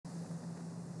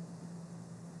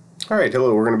All right,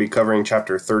 hello. We're going to be covering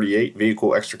Chapter 38,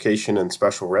 Vehicle Extrication and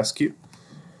Special Rescue.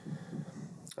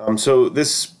 So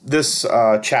this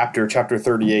chapter, Chapter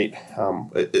 38,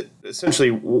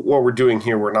 essentially what we're doing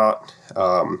here, we're not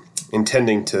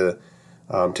intending to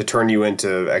turn you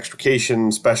into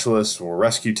extrication specialists or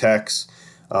rescue techs.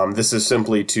 This is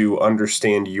simply to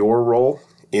understand your role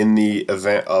in the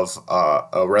event of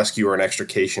a rescue or an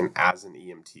extrication as an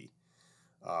EMT.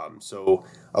 So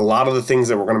a lot of the things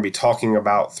that we're going to be talking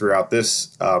about throughout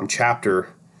this chapter,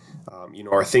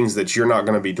 are things that you're not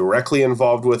going to be directly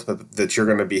involved with, but that you're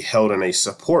going to be held in a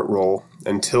support role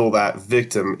until that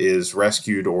victim is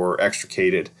rescued or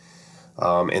extricated,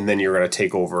 and then you're going to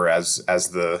take over as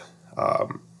the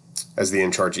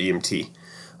in charge EMT.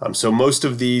 So most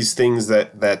of these things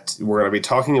that we're going to be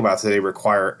talking about today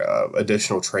require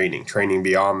additional training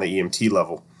beyond the EMT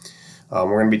level.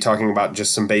 We're going to be talking about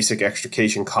just some basic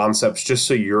extrication concepts, just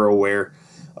so you're aware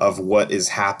of what is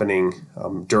happening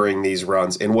during these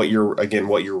runs and what your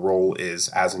role is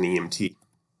as an EMT.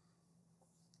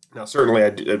 Now, certainly, I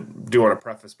do want to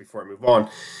preface before I move on,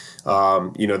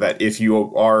 that if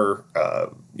you are,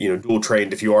 dual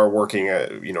trained, if you are working,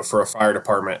 for a fire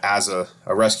department as a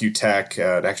rescue tech,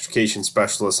 an extrication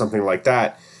specialist, something like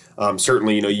that,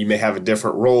 certainly, you may have a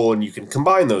different role and you can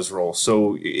combine those roles.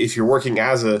 So if you're working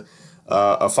as a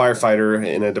firefighter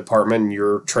in a department and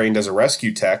you're trained as a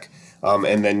rescue tech,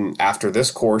 and then after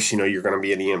this course, you're going to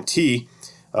be an EMT,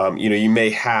 you may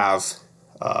have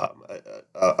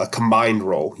a combined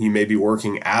role. You may be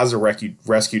working as a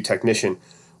rescue technician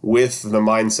with the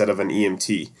mindset of an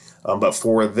EMT. But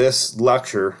for this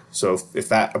lecture, so if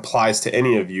that applies to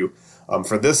any of you,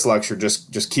 for this lecture,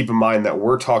 just keep in mind that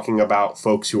we're talking about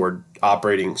folks who are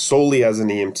operating solely as an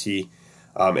EMT,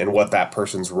 and what that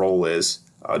person's role is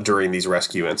during these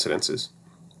rescue incidences.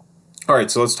 All right,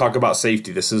 so let's talk about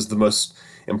safety. This is the most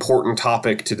important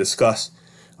topic to discuss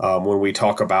when we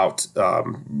talk about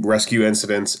rescue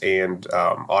incidents and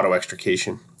auto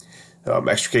extrication.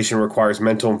 Extrication requires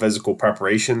mental and physical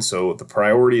preparation, so the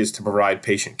priority is to provide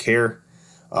patient care,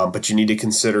 but you need to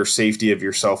consider safety of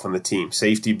yourself and the team.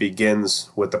 Safety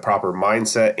begins with the proper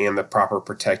mindset and the proper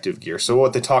protective gear. So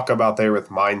what they talk about there with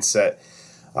mindset,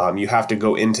 you have to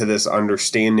go into this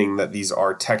understanding that these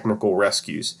are technical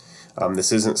rescues.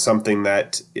 This isn't something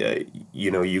that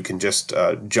you can just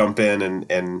jump in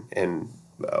and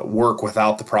work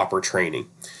without the proper training.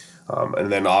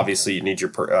 And then obviously you need your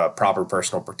proper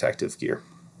personal protective gear.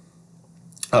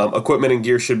 Equipment and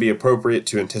gear should be appropriate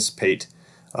to anticipate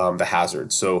the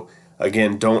hazards. So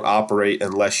again, don't operate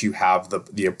unless you have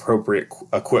the appropriate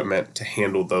equipment to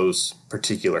handle those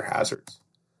particular hazards.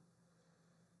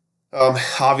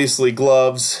 Obviously,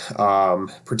 gloves,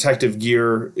 protective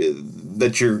gear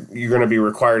that you're going to be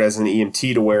required as an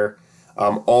EMT to wear.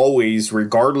 Always,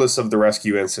 regardless of the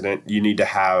rescue incident, you need to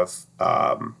have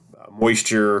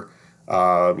moisture,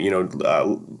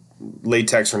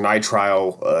 latex or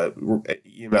nitrile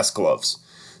EMS gloves.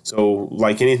 So,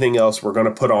 like anything else, we're going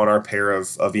to put on our pair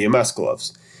of EMS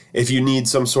gloves. If you need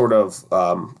some sort of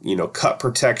cut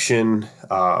protection,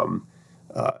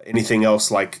 anything else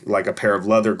like a pair of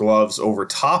leather gloves over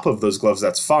top of those gloves,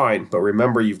 that's fine. But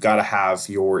remember, you've got to have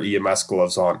your EMS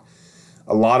gloves on.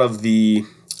 A lot of the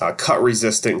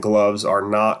cut-resistant gloves are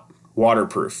not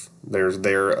waterproof.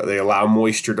 They allow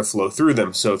moisture to flow through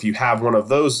them. So if you have one of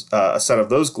those, a set of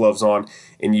those gloves on,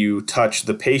 and you touch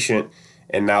the patient,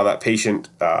 and now that patient,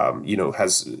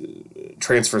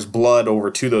 transfers blood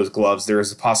over to those gloves, there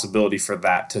is a possibility for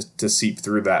that to seep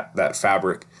through that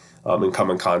fabric and come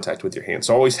in contact with your hand.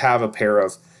 So always have a pair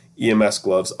of EMS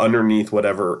gloves underneath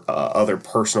whatever other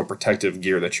personal protective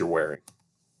gear that you're wearing.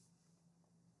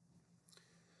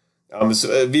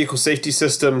 Vehicle safety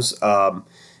systems. I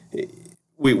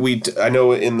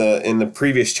know in the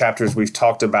previous chapters we've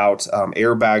talked about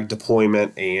airbag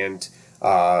deployment and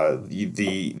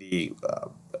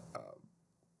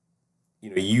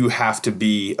you have to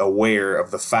be aware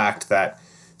of the fact that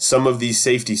some of these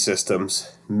safety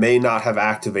systems may not have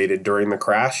activated during the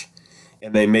crash,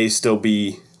 and they may still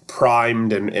be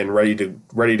primed and ready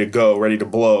to go, ready to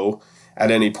blow at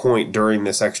any point during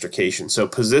this extrication. So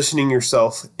positioning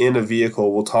yourself in a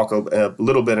vehicle, we'll talk a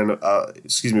little bit in a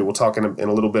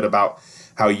little bit about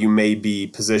how you may be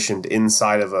positioned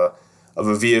inside of a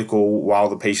vehicle while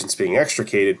the patient's being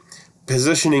extricated.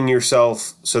 Positioning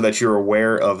yourself so that you're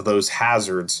aware of those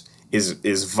hazards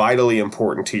is vitally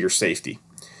important to your safety.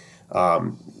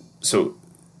 So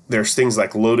there's things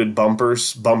like loaded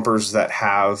bumpers that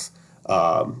have,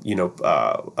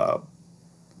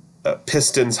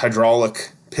 pistons,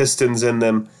 hydraulic pistons in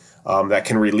them that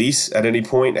can release at any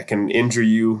point, that can injure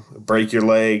you, break your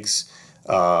legs.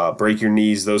 break your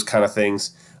knees, those kind of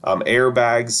things.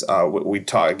 Airbags, we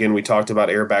talked about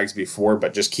airbags before,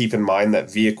 but just keep in mind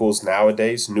that vehicles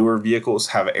nowadays, newer vehicles,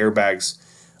 have airbags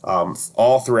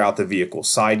all throughout the vehicle.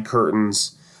 Side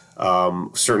curtains,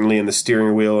 certainly in the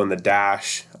steering wheel and the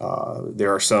dash.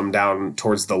 There are some down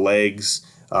towards the legs,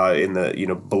 in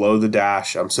the below the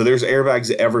dash. So there's airbags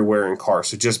everywhere in cars.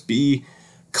 So just be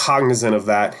cognizant of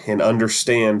that and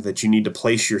understand that you need to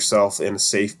place yourself in a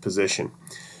safe position.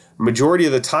 Majority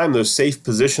of the time, those safe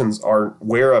positions are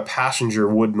where a passenger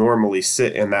would normally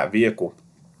sit in that vehicle.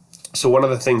 So one of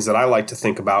the things that I like to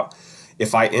think about,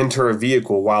 if I enter a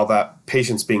vehicle while that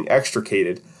patient's being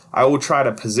extricated, I will try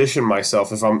to position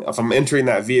myself, if I'm entering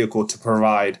that vehicle to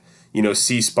provide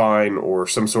C-spine or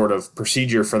some sort of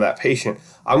procedure for that patient,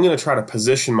 I'm going to try to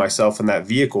position myself in that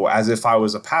vehicle as if I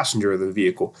was a passenger of the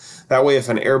vehicle. That way, if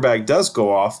an airbag does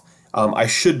go off, I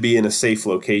should be in a safe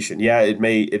location. Yeah, it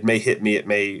may hit me, it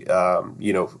may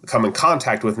come in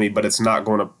contact with me, but it's not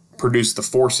going to produce the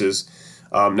forces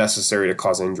necessary to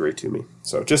cause injury to me.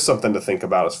 So just something to think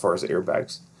about as far as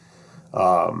airbags.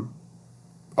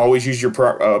 Always use your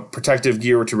protective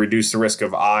gear to reduce the risk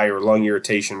of eye or lung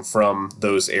irritation from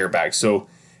those airbags. So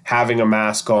having a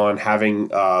mask on, having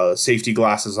safety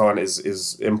glasses on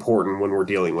is important when we're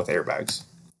dealing with airbags.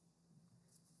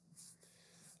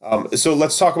 So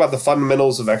let's talk about the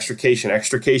fundamentals of extrication.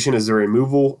 Extrication is the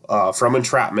removal from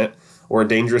entrapment or a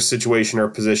dangerous situation or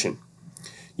position.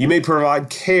 You may provide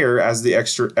care as the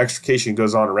extrication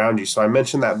goes on around you. So I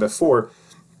mentioned that before.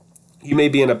 You may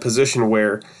be in a position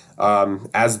where,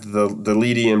 as the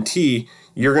lead EMT,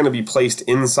 you're going to be placed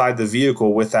inside the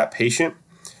vehicle with that patient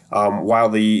while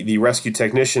the rescue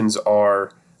technicians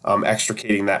are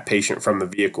extricating that patient from the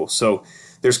vehicle. So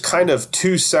there's kind of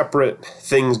two separate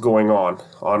things going on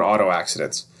auto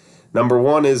accidents. Number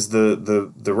one is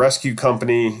the rescue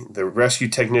company, the rescue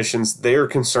technicians, they are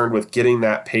concerned with getting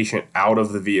that patient out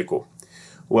of the vehicle.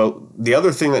 Well, the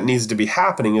other thing that needs to be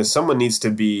happening is someone needs to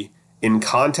be in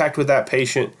contact with that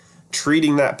patient,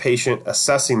 treating that patient,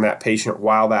 assessing that patient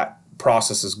while that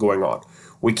process is going on.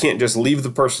 We can't just leave the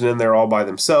person in there all by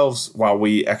themselves while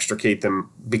we extricate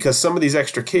them, because some of these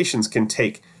extrications can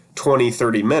take 20,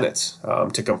 30 minutes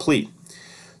to complete.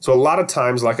 So a lot of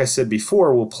times, like I said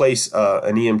before, we'll place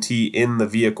an EMT in the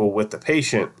vehicle with the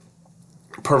patient,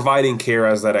 providing care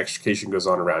as that extrication goes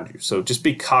on around you. So just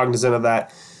be cognizant of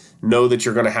that. Know that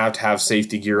you're going to have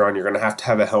safety gear on. You're going to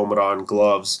have a helmet on,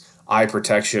 gloves, eye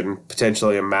protection,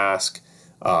 potentially a mask.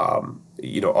 All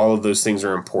of those things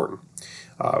are important.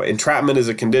 Entrapment is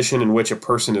a condition in which a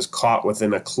person is caught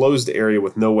within a closed area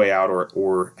with no way out,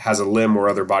 or has a limb or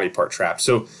other body part trapped.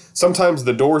 So sometimes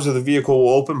the doors of the vehicle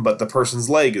will open, but the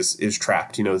person's leg is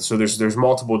trapped. So there's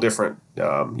multiple different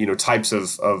types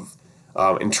of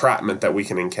entrapment that we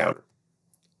can encounter.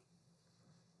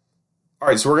 All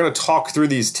right, so we're going to talk through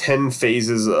these 10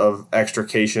 phases of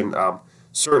extrication.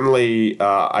 Certainly,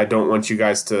 I don't want you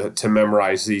guys to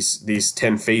memorize these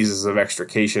 10 phases of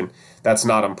extrication. That's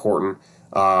not important.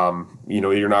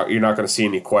 You're not going to see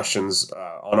any questions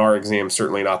on our exam,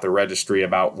 certainly not the registry,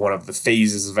 about one of the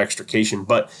phases of extrication.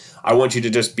 But I want you to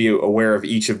just be aware of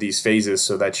each of these phases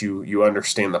so that you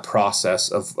understand the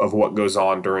process of what goes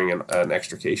on during an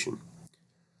extrication.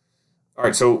 All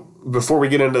right, so before we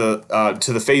get into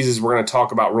to the phases, we're going to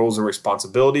talk about roles and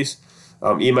responsibilities.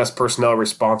 EMS personnel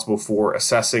responsible for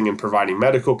assessing and providing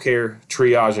medical care,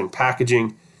 triage and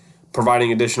packaging,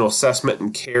 providing additional assessment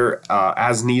and care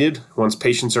as needed once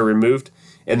patients are removed,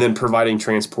 and then providing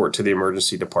transport to the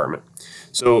emergency department.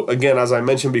 So again, as I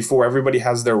mentioned before, everybody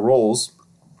has their roles,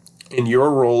 and your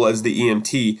role as the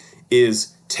EMT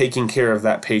is taking care of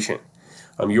that patient.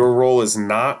 Your role is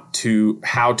not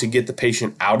how to get the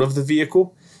patient out of the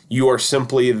vehicle. You are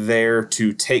simply there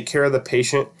to take care of the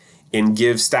patient and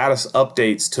give status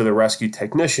updates to the rescue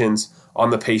technicians on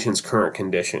the patient's current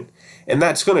condition. And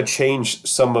that's going to change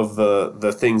some of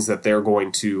the things that they're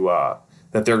going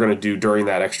to do during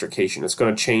that extrication. It's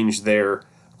going to change their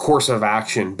course of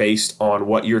action based on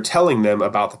what you're telling them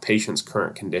about the patient's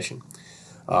current condition.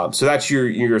 So that's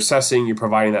you're assessing, you're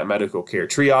providing that medical care.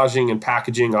 Triaging and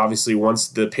packaging, obviously, once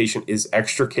the patient is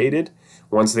extricated,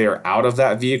 once they are out of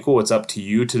that vehicle, it's up to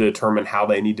you to determine how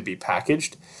they need to be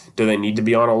packaged. Do they need to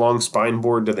be on a long spine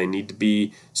board? Do they need to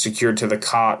be secured to the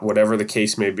cot? Whatever the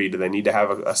case may be. Do they need to have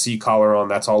a C-collar on?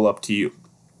 That's all up to you.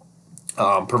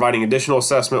 Providing additional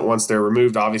assessment once they're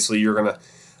removed. Obviously, you're going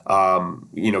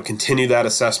to continue that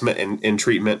assessment and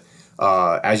treatment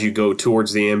as you go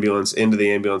towards the ambulance, into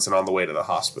the ambulance, and on the way to the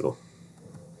hospital.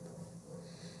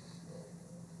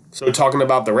 So talking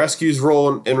about the rescue's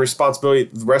role and responsibility,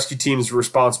 the rescue team is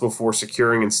responsible for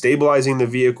securing and stabilizing the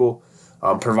vehicle,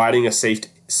 providing a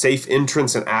safe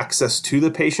entrance and access to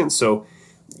the patient. So,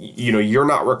 you're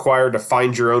not required to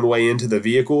find your own way into the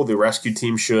vehicle. The rescue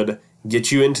team should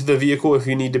get you into the vehicle if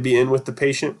you need to be in with the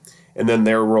patient. And then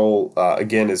their role,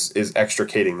 again, is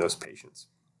extricating those patients.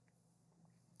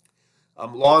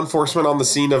 Law enforcement on the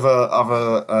scene of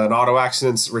an auto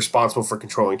accident is responsible for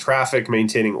controlling traffic,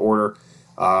 maintaining order,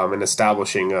 and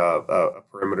establishing a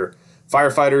perimeter.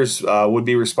 Firefighters would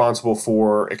be responsible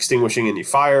for extinguishing any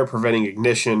fire, preventing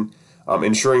ignition,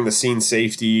 ensuring the scene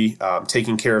safety,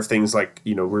 taking care of things like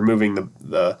removing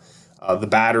the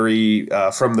battery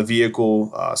from the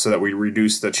vehicle so that we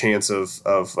reduce the chance of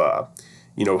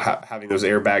having those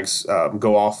airbags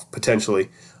go off potentially.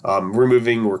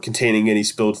 Removing or containing any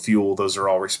spilled fuel. Those are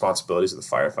all responsibilities of the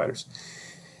firefighters.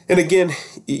 And again,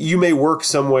 you may work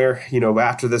somewhere,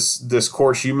 after this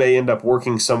course, you may end up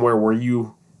working somewhere where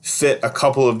you fit a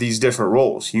couple of these different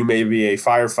roles. You may be a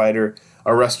firefighter,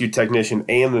 a rescue technician,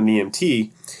 and an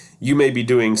EMT. You may be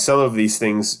doing some of these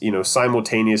things,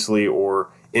 simultaneously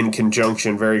or in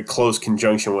conjunction, very close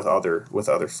conjunction with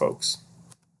other folks.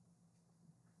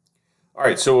 All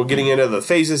right, so we're getting into the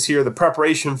phases here. The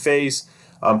preparation phase,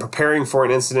 preparing for an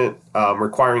incident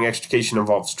requiring extrication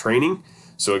involves training.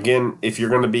 So again, if you're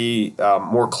going to be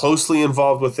more closely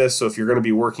involved with this, so if you're going to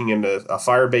be working in a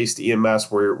fire-based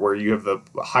EMS where you have the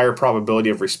higher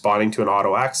probability of responding to an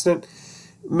auto accident,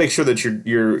 make sure that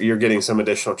you're getting some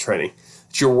additional training.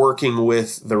 That you're working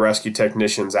with the rescue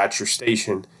technicians at your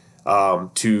station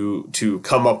to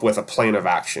come up with a plan of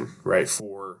action, right,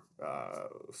 for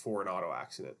an auto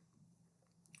accident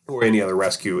or any other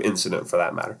rescue incident for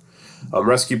that matter.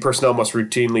 Rescue personnel must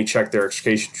routinely check their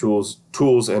extrication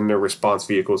tools and their response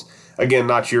vehicles. Again,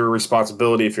 not your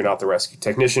responsibility if you're not the rescue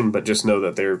technician, but just know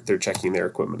that they're checking their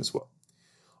equipment as well.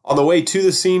 On the way to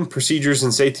the scene, procedures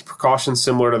and safety precautions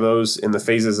similar to those in the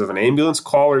phases of an ambulance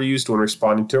call are used when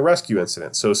responding to a rescue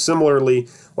incident. So similarly,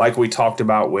 like we talked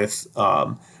about with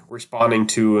responding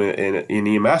to an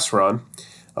EMS run,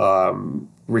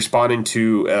 responding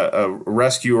to a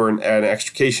rescue or an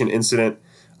extrication incident,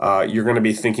 you're going to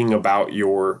be thinking about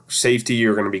your safety.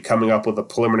 You're going to be coming up with a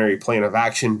preliminary plan of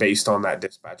action based on that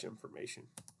dispatch information.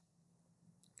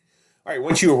 All right,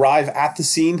 once you arrive at the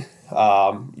scene,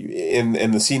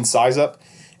 in the scene size up,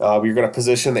 you're going to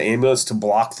position the ambulance to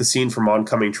block the scene from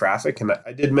oncoming traffic. And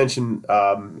I did mention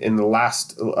in the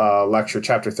last lecture,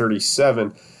 chapter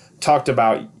 37, talked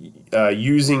about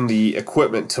using the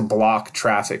equipment to block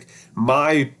traffic.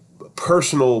 My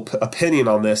personal opinion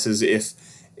on this is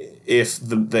if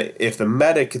the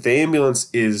medic, the ambulance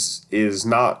is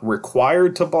not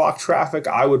required to block traffic,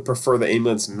 I would prefer the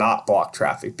ambulance not block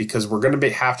traffic, because we're going to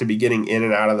have to be getting in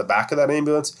and out of the back of that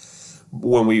ambulance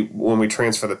when we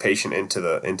transfer the patient into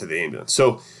the ambulance.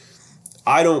 So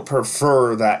I don't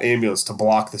prefer that ambulance to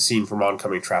block the scene from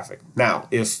oncoming traffic. Now,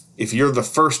 if you're the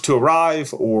first to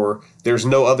arrive or there's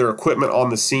no other equipment on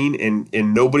the scene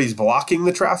and nobody's blocking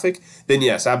the traffic, then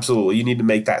yes, absolutely. You need to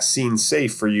make that scene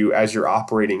safe for you as you're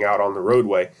operating out on the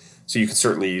roadway. So you can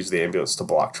certainly use the ambulance to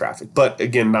block traffic. But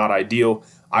again, not ideal.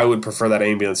 I would prefer that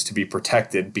ambulance to be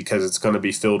protected because it's going to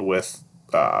be filled with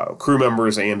crew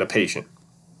members and a patient.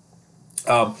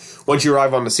 Once you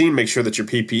arrive on the scene, make sure that your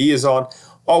PPE is on.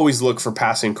 Always look for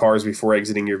passing cars before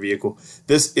exiting your vehicle.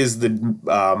 This is the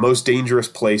most dangerous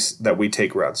place that we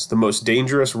take runs. The most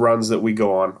dangerous runs that we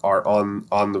go on are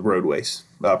on the roadways,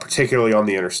 particularly on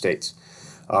the interstates.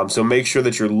 So make sure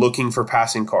that you're looking for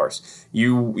passing cars.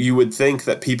 You would think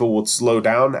that people would slow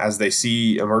down as they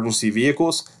see emergency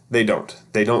vehicles. They don't.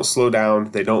 They don't slow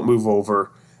down. They don't move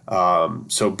over.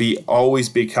 So always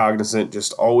be cognizant.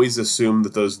 Just always assume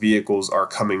that those vehicles are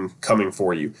coming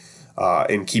for you.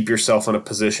 And keep yourself in a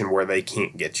position where they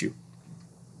can't get you.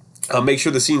 Make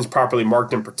sure the scene's properly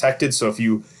marked and protected. So if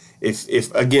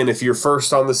you're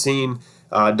first on the scene,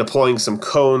 deploying some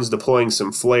cones, deploying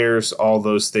some flares, all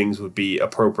those things would be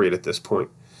appropriate at this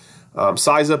point.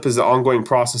 Size up is the ongoing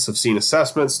process of scene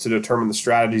assessments to determine the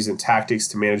strategies and tactics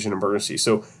to manage an emergency.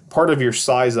 So part of your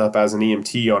size up as an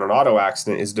EMT on an auto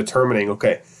accident is determining,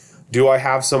 okay, do I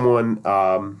have someone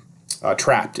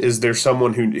trapped? Is there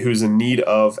someone who's in need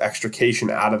of extrication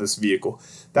out of this vehicle?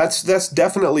 That's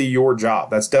definitely your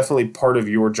job. That's definitely part of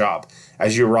your job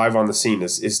as you arrive on the scene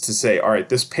is to say, all right,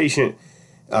 this patient,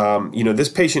 this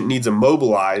patient needs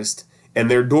immobilized and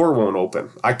their door won't open.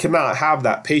 I cannot have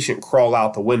that patient crawl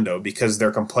out the window because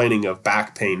they're complaining of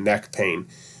back pain, neck pain,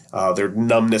 their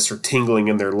numbness or tingling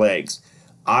in their legs.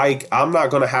 I'm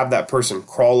not going to have that person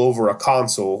crawl over a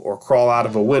console or crawl out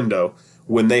of a window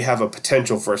when they have a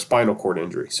potential for a spinal cord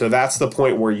injury. So that's the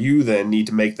point where you then need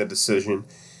to make the decision,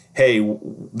 hey,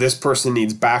 this person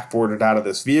needs backboarded out of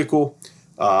this vehicle.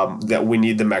 that we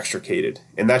need them extricated.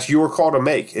 And that's your call to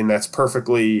make, and that's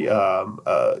perfectly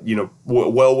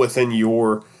well within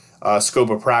your scope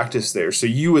of practice there. So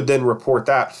you would then report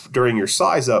that during your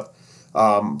size up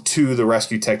to the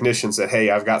rescue technicians that, hey,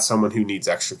 I've got someone who needs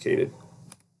extricated.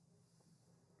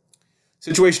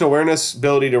 Situational awareness,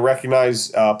 ability to recognize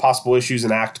possible issues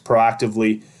and act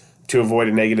proactively to avoid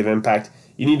a negative impact.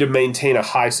 You need to maintain a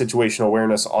high situational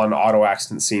awareness on auto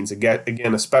accident scenes.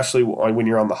 Again, especially when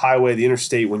you're on the highway, the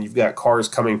interstate, when you've got cars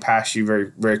coming past you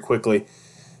very, very quickly.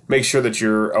 Make sure that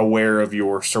you're aware of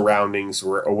your surroundings,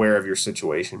 aware of your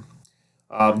situation.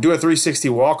 Do a 360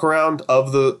 walk around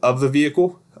of the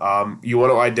vehicle. You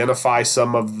want to identify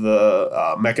some of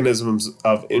the mechanisms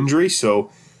of injury.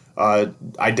 So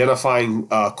identifying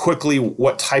quickly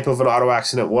what type of an auto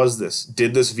accident was this.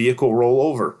 Did this vehicle roll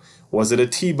over? Was it a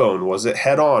T-bone? Was it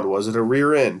head-on? Was it a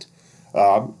rear end?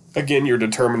 Again, you're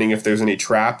determining if there's any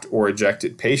trapped or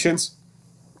ejected patients.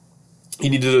 You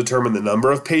need to determine the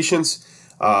number of patients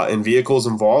and vehicles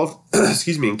involved.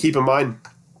 Excuse me, and keep in mind,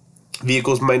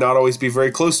 vehicles may not always be very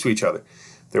close to each other.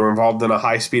 They were involved in a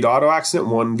high-speed auto accident.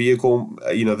 One vehicle,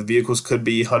 the vehicles could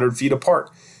be 100 feet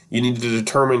apart. You need to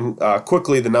determine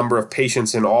quickly the number of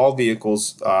patients in all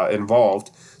vehicles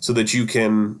involved so that you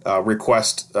can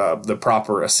request the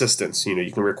proper assistance.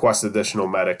 You can request additional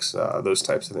medics, those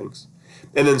types of things.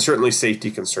 And then certainly safety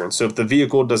concerns. So if the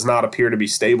vehicle does not appear to be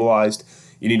stabilized,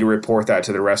 you need to report that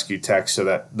to the rescue tech so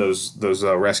that those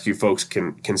rescue folks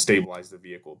can stabilize the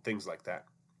vehicle, things like that.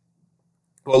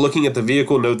 Well, looking at the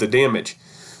vehicle, note the damage.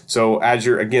 So as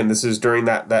this is during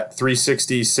that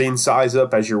 360 scene size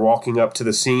up, as you're walking up to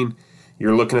the scene,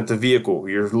 you're looking at the vehicle.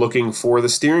 You're looking for the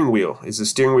steering wheel. Is the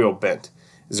steering wheel bent?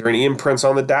 Is there any imprints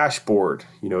on the dashboard?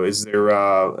 Is there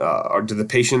do the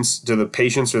patients or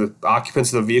the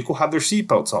occupants of the vehicle have their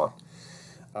seatbelts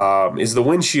on? Is the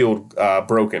windshield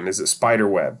broken? Is it spider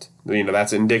webbed?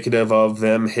 That's indicative of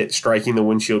them striking the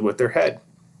windshield with their head.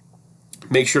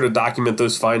 Make sure to document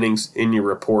those findings in your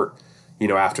report,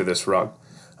 after this run.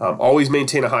 Always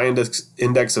maintain a high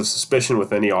index of suspicion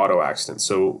with any auto accident.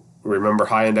 So remember,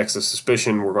 high index of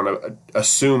suspicion, we're going to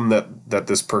assume that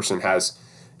this person has,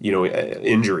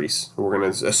 injuries. We're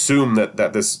going to assume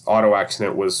that this auto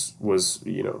accident was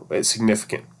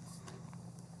significant.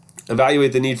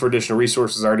 Evaluate the need for additional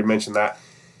resources. I already mentioned that.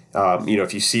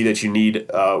 If you see that you need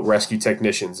rescue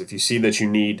technicians, if you see that you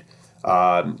need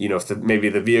if maybe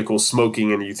the vehicle's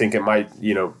smoking and you think it might,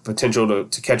 potential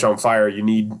to catch on fire, you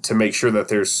need to make sure that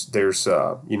there's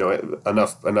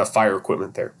enough fire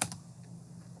equipment there.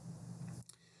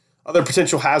 Other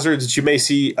potential hazards that you may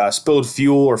see, spilled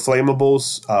fuel or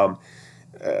flammables.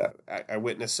 I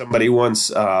witnessed somebody once,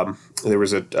 there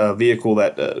was a vehicle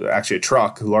that, actually a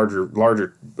truck,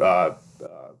 larger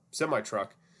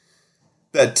semi-truck,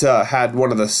 that had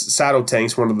one of the saddle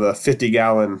tanks, one of the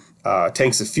 50-gallon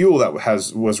tanks of fuel that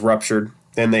was ruptured,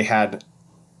 and the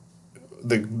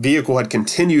vehicle had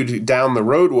continued down the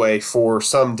roadway for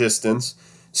some distance,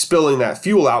 spilling that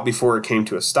fuel out before it came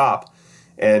to a stop.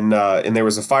 And there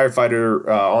was a firefighter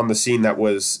on the scene that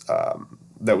was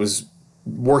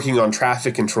working on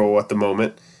traffic control at the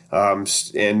moment,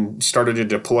 and started to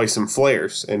deploy some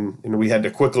flares, and we had to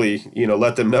quickly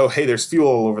let them know, hey, there's fuel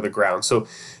all over the ground. So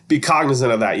be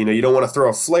cognizant of that. You don't want to throw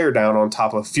a flare down on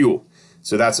top of fuel.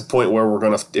 So that's a point where we're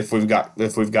going to, if we've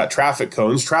got traffic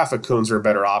cones are a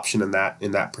better option in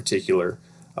that particular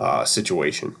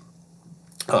situation.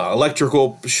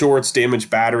 Electrical shorts, damaged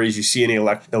batteries. You see any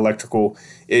electrical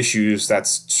issues,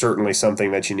 that's certainly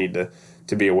something that you need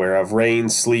to be aware of. Rain,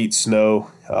 sleet,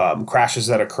 snow, crashes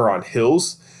that occur on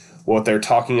hills. What they're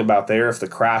talking about there, if the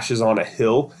crash is on a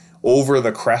hill, over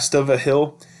the crest of a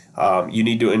hill, you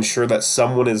need to ensure that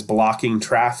someone is blocking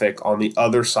traffic on the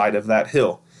other side of that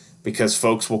hill, because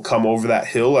folks will come over that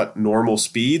hill at normal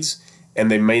speeds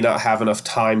and they may not have enough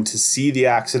time to see the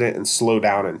accident and slow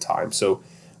down in time. So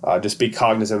just be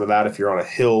cognizant of that. If you're on a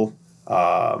hill,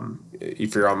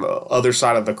 if you're on the other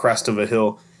side of the crest of a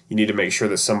hill, you need to make sure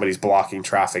that somebody's blocking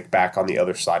traffic back on the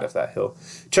other side of that hill.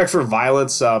 Check for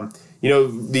violence.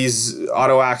 These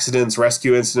auto accidents,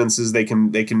 rescue incidences, they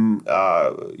can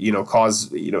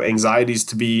cause anxieties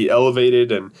to be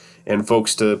elevated and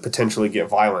folks to potentially get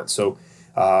violent. So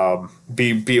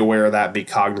be aware of that. Be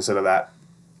cognizant of that.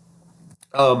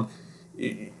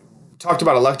 Talked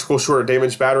about electrical short or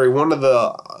damaged battery. One of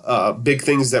the big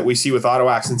things that we see with auto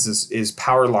accidents is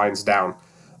power lines down.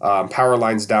 Power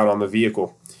lines down on the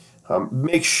vehicle.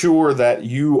 Make sure that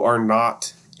you are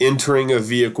not entering a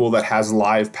vehicle that has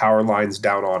live power lines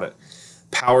down on it.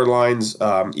 Power lines,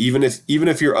 even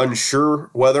if you're unsure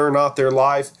whether or not they're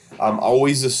live,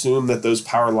 always assume that those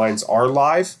power lines are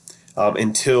live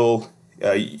until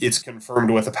it's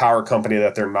confirmed with a power company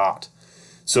that they're not.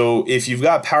 So if you've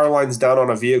got power lines down on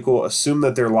a vehicle, assume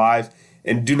that they're live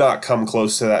and do not come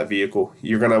close to that vehicle.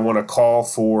 You're going to want to call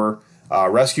for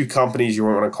rescue companies. You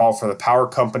want to call for the power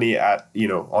company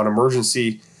on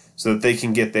emergency so that they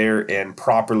can get there and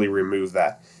properly remove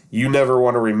that. You never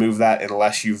want to remove that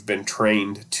unless you've been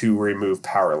trained to remove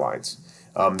power lines.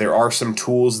 There are some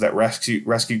tools that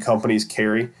rescue companies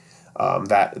carry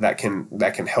that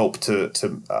can help to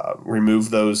remove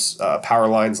those power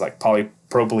lines, like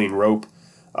polypropylene rope.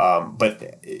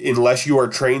 But unless you are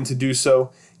trained to do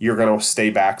so, you're going to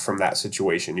stay back from that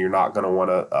situation. You're not going to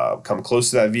want to come close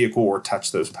to that vehicle or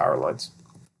touch those power lines.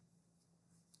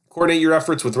 Coordinate your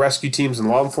efforts with rescue teams and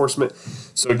law enforcement.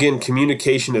 So again,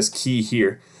 communication is key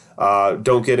here.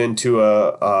 Don't get into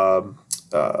a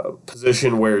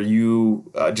position where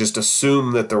you just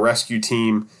assume that the rescue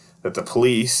team, that the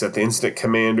police, that the incident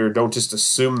commander, don't just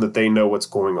assume that they know what's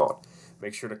going on.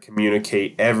 Make sure to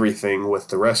communicate everything with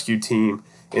the rescue team,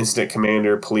 incident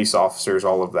commander, police officers,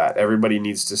 all of that. Everybody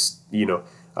needs to,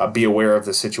 be aware of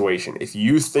the situation. If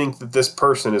you think that this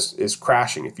person is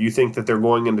crashing, if you think that they're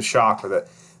going into shock or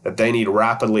that they need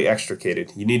rapidly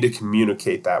extricated, you need to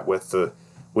communicate that with the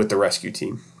rescue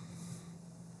team.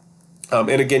 And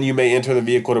again, you may enter the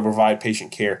vehicle to provide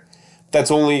patient care.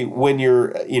 That's only when you're,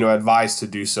 advised to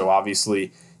do so.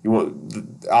 Obviously,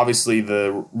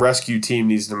 the rescue team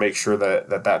needs to make sure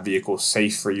that vehicle is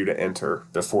safe for you to enter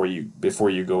before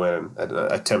you go in and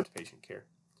attempt patient care.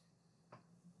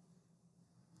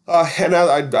 And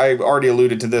I already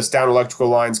alluded to this. Down electrical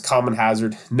lines, common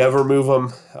hazard. Never move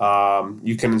them.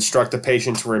 You can instruct the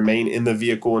patient to remain in the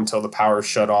vehicle until the power is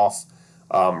shut off.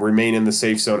 Remain in the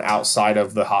safe zone outside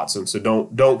of the hot zone. So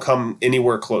don't come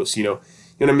anywhere close. You're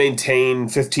going to maintain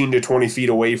 15 to 20 feet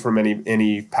away from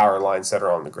any power lines that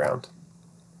are on the ground.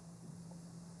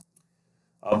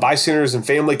 Bystanders and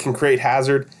family can create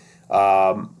hazard.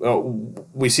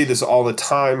 We see this all the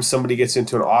time. Somebody gets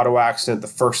into an auto accident. The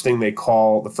first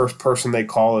person they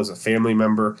call is a family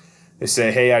member. They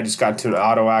say, "Hey, I just got into an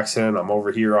auto accident. I'm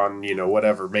over here on,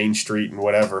 whatever, Main Street and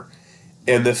whatever."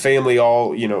 And the family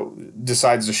all,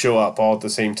 decides to show up all at the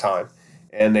same time.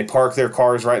 And they park their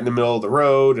cars right in the middle of the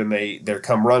road, and they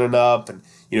come running up, and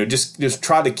just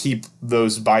try to keep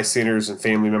those bystanders and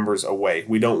family members away.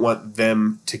 We don't want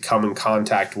them to come in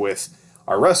contact with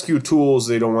our rescue tools.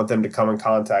 They don't want them to come in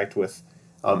contact with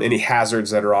any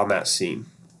hazards that are on that scene.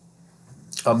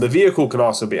 The vehicle can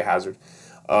also be a hazard.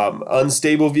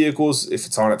 Unstable vehicles, if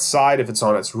it's on its side, if it's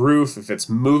on its roof, if it's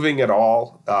moving at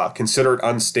all, consider it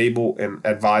unstable and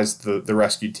advise the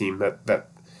rescue team that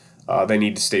they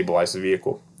need to stabilize the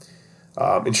vehicle.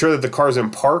 Ensure that the car's in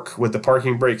park with the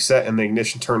parking brake set and the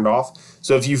ignition turned off.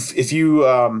 So if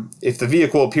the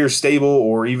vehicle appears stable,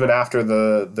 or even after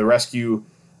the rescue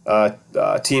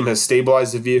team has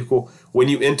stabilized the vehicle, when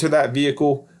you enter that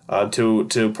vehicle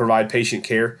to provide patient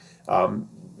care,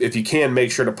 if you can,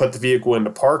 make sure to put the vehicle into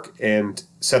park and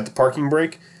set the parking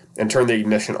brake and turn the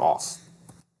ignition off.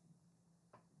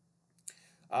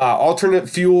 Alternate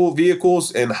fuel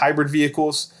vehicles and hybrid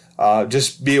vehicles.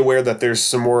 Just be aware that there's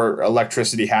some more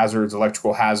electricity hazards,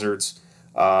 electrical hazards,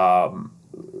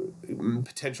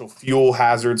 potential fuel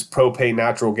hazards, propane,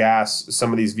 natural gas.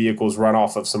 Some of these vehicles run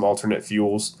off of some alternate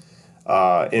fuels,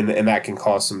 and that can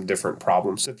cause some different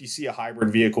problems. So if you see a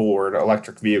hybrid vehicle or an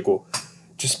electric vehicle,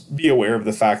 just be aware of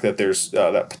the fact that there's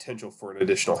that potential for an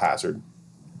additional hazard.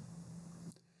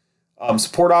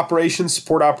 Support operations.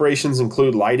 Support operations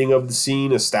include lighting of the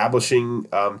scene, establishing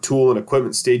tool and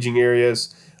equipment staging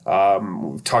areas.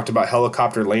 We've talked about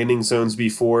helicopter landing zones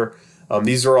before.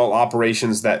 These are all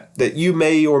operations that you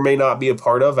may or may not be a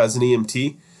part of as an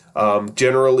EMT.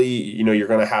 Generally, you're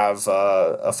going to have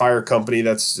a fire company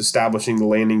that's establishing the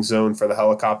landing zone for the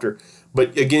helicopter.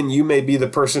 But again, you may be the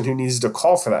person who needs to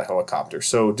call for that helicopter.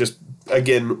 So just,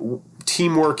 again,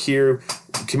 teamwork here,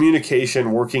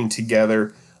 communication, working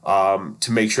together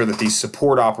to make sure that these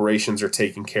support operations are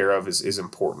taken care of is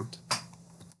important.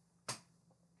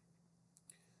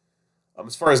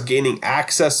 As far as gaining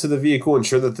access to the vehicle,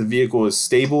 ensure that the vehicle is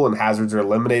stable and hazards are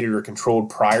eliminated or controlled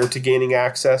prior to gaining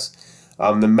access.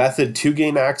 The method to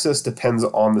gain access depends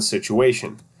on the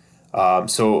situation.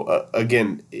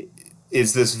 Again,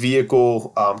 is this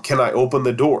vehicle, can I open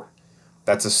the door?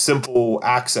 That's a simple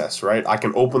access, right? I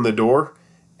can open the door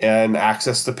and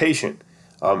access the patient.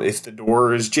 If the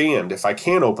door is jammed, if I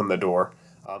can't open the door,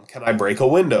 can I break a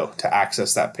window to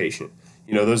access that patient?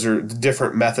 Those are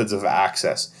different methods of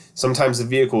access. Sometimes the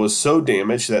vehicle is so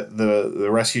damaged that the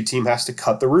rescue team has to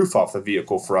cut the roof off the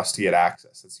vehicle for us to get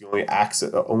access. It's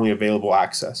the only available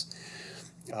access.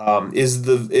 Is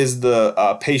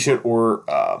the patient or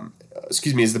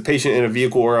is the patient in a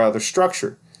vehicle or other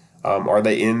structure? Are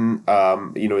they in,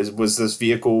 did this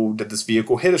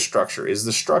vehicle hit a structure? Is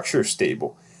the structure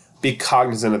stable? Be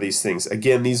cognizant of these things.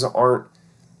 Again, these aren't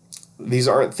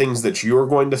things that you're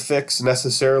going to fix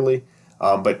necessarily,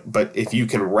 but if you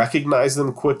can recognize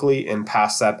them quickly and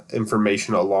pass that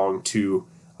information along to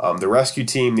the rescue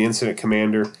team, the incident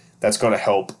commander, that's going to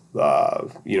help.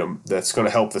 That's going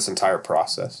to help this entire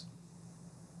process.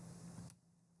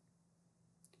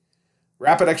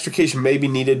 Rapid extrication may be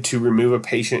needed to remove a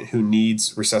patient who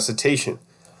needs resuscitation.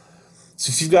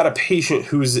 So if you've got a patient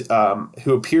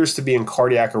who appears to be in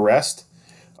cardiac arrest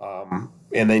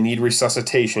and they need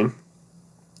resuscitation,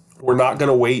 we're not going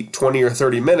to wait 20 or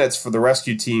 30 minutes for the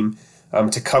rescue team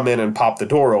to come in and pop the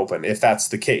door open, if that's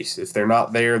the case. If they're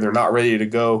not there, they're not ready to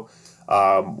go,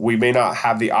 we may not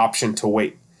have the option to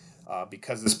wait.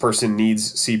 Because this person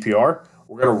needs CPR,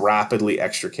 we're going to rapidly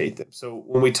extricate them. So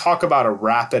when we talk about a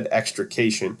rapid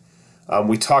extrication,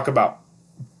 we talk about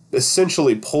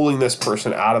essentially pulling this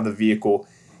person out of the vehicle,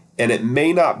 and it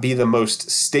may not be the most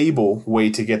stable way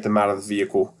to get them out of the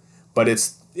vehicle, but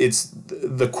it's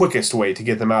the quickest way to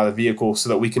get them out of the vehicle so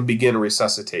that we can begin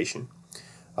resuscitation.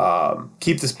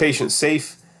 Keep this patient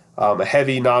safe. A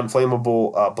heavy,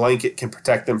 non-flammable blanket can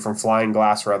protect them from flying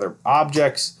glass or other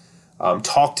objects.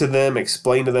 Talk to them,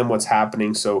 explain to them what's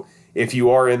happening. So if you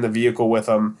are in the vehicle with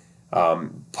them,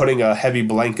 putting a heavy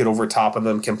blanket over top of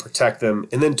them can protect them,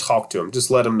 and then talk to them. Just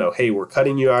let them know, hey, we're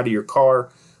cutting you out of your car.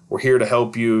 We're here to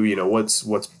help you. What's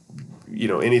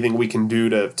anything we can do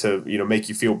to make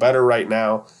you feel better right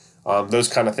now. Those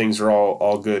kind of things are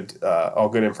all good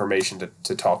information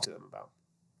to talk to them about.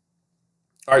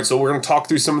 All right, so we're going to talk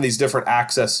through some of these different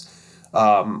access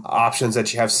options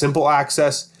that you have. Simple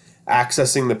access.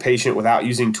 Accessing the patient without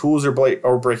using tools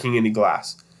or breaking any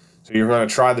glass. So you're going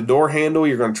to try the door handle.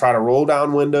 You're going to try to roll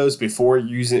down windows before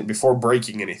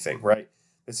breaking anything, right?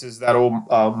 This is that old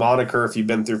moniker. If you've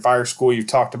been through fire school, you've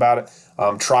talked about it.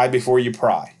 Try before you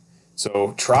pry.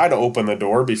 So try to open the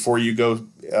door before you go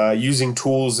using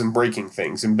tools and breaking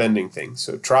things and bending things.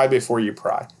 So try before you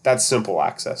pry. That's simple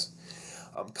access.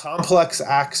 Complex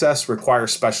access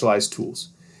requires specialized tools.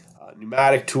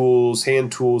 Pneumatic tools,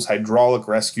 hand tools, hydraulic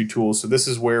rescue tools. So this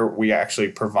is where we actually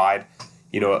provide,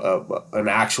 an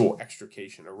actual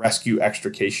extrication, a rescue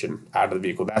extrication out of the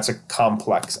vehicle. That's a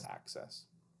complex access.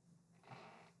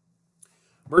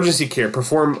 Emergency care.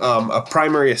 Perform a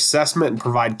primary assessment and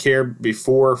provide care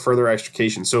before further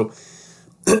extrication. So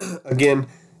again,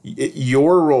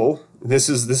 your role, this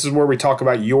is where we talk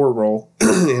about your role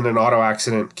in an auto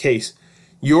accident case.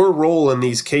 Your role in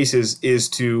these cases is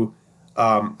to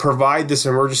provide this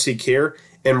emergency care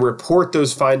and report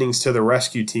those findings to the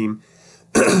rescue team,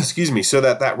 so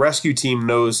that rescue team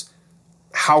knows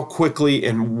how quickly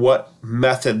and what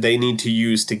method they need to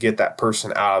use to get that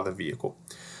person out of the vehicle.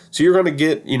 So you're going to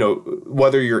get,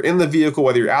 whether you're in the vehicle,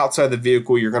 whether you're outside the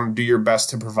vehicle, you're going to do your best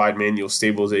to provide manual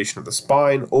stabilization of the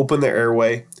spine, open the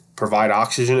airway, provide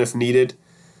oxygen if needed,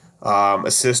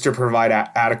 assist or provide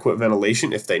adequate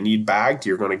ventilation. If they need bagged,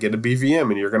 you're going to get a BVM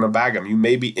and you're going to bag them. You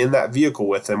may be in that vehicle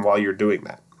with them while you're doing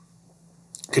that.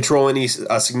 Control any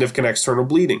significant external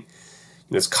bleeding.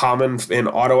 It's common in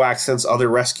auto accidents, other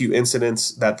rescue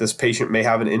incidents, that this patient may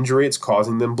have an injury. It's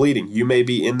causing them bleeding. You may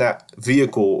be in that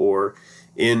vehicle or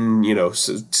in,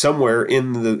 somewhere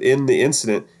in the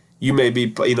incident. You may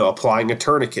be, applying a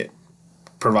tourniquet,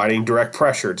 providing direct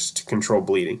pressure to control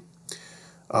bleeding.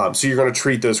 So you're going to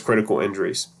treat those critical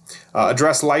injuries.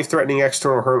 Address life-threatening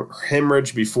external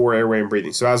hemorrhage before airway and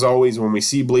breathing. So as always, when we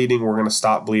see bleeding, we're going to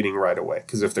stop bleeding right away.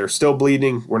 Because if they're still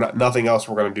bleeding, nothing else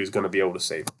we're going to do is going to be able to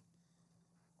save them.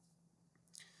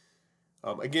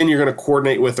 Again, you're going to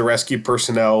coordinate with the rescue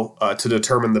personnel to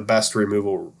determine the best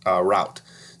removal route.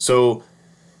 So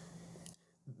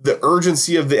the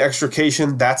urgency of the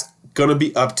extrication, that's going to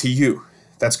be up to you.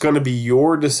 That's going to be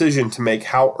your decision to make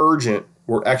how urgent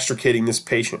we're extricating this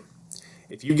patient.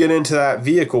 If you get into that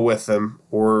vehicle with them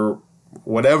or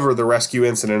whatever the rescue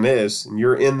incident is, and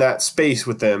you're in that space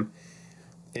with them,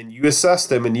 and you assess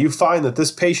them and you find that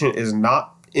this patient is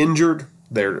not injured,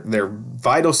 their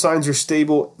vital signs are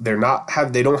stable, they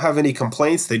don't have any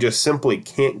complaints, they just simply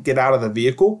can't get out of the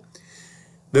vehicle,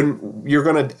 then you're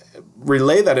going to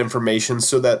relay that information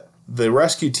so that the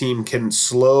rescue team can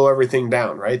slow everything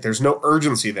down, right? There's no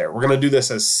urgency there. We're going to do this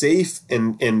as safe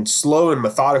and slow and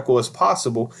methodical as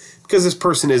possible because this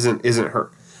person isn't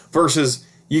hurt. Versus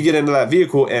you get into that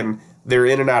vehicle and they're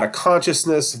in and out of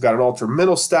consciousness, they've got an altered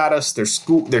mental status, their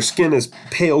skin is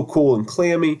pale, cool, and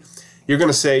clammy. You're going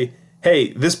to say,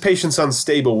 hey, this patient's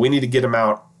unstable. We need to get him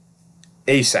out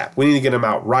ASAP. We need to get him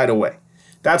out right away.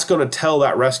 That's going to tell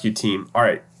that rescue team, all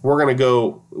right, we're gonna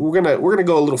go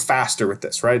a little faster with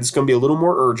this, right? It's gonna be a little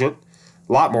more urgent,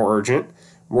 a lot more urgent.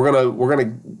 We're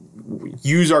gonna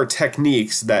use our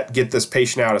techniques that get this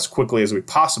patient out as quickly as we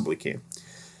possibly can.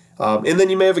 And then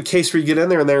you may have a case where you get in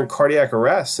there and they're in cardiac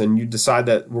arrest, and you decide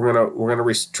that we're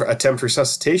gonna attempt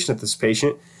resuscitation at this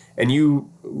patient, and you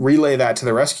relay that to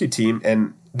the rescue team,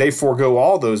 and they forego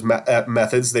all those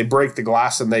methods. They break the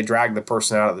glass and they drag the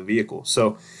person out of the vehicle.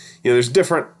 So, there's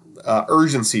different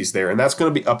urgencies there, and that's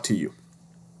going to be up to you.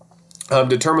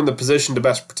 Determine the position to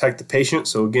best protect the patient.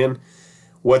 So again,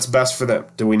 what's best for them?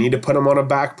 Do we need to put them on a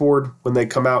backboard when they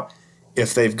come out?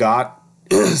 If they've got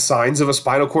signs of a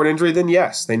spinal cord injury, then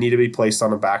yes, they need to be placed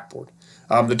on a backboard.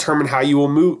 Determine how you will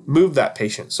move that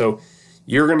patient. So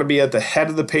you're going to be at the head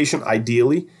of the patient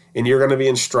ideally, and you're going to be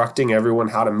instructing everyone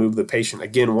how to move the patient.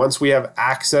 Again, once we have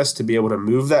access to be able to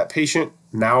move that patient,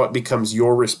 now it becomes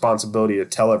your responsibility to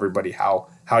tell everybody how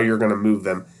you're going to move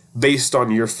them based on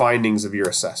your findings of your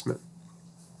assessment.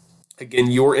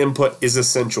 Again, your input is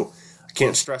essential. I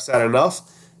can't stress that enough.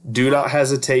 Do not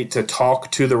hesitate to talk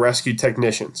to the rescue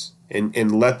technicians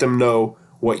and let them know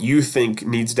what you think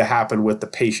needs to happen with the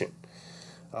patient.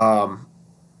 Again,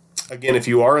 if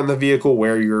you are in the vehicle,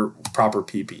 wear your proper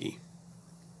PPE.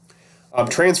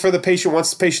 Transfer the patient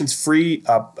once the patient's free.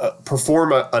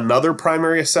 Perform another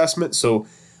primary assessment. So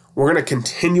we're going to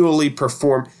continually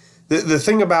perform. The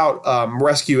thing about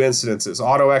rescue incidences,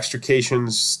 auto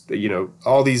extrications,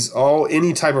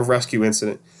 any type of rescue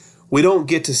incident, we don't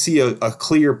get to see a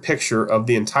clear picture of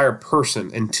the entire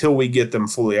person until we get them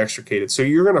fully extricated. So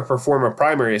you're going to perform a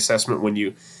primary assessment when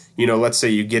let's say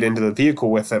you get into the vehicle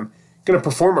with them. You're going to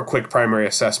perform a quick primary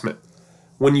assessment.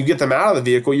 When you get them out of the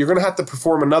vehicle, you're going to have to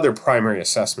perform another primary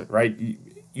assessment, right?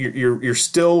 You're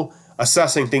still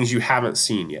assessing things you haven't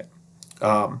seen yet.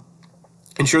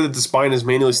 Ensure that the spine is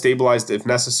manually stabilized if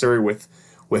necessary. With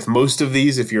most of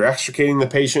these, if you're extricating the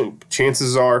patient,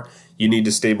 chances are you need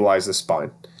to stabilize the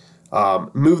spine.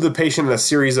 Move the patient in a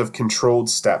series of controlled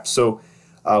steps. So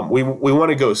we want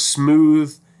to go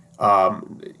smooth.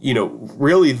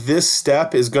 Really this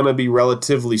step is going to be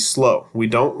relatively slow. We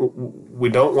don't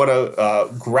want to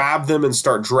grab them and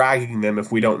start dragging them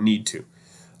if we don't need to.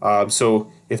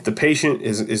 So if the patient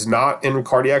is not in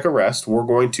cardiac arrest, we're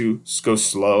going to go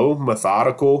slow,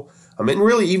 methodical. And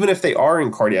really, even if they are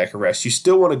in cardiac arrest, you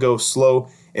still want to go slow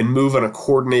and move in a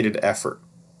coordinated effort.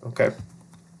 Okay.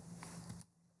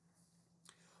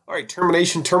 All right,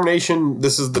 termination.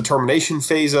 This is the termination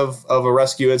phase of a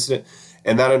rescue incident,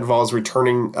 and that involves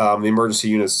returning the emergency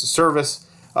units to service.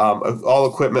 All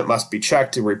equipment must be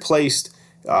checked and replaced.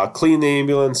 Clean the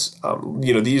ambulance.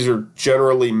 These are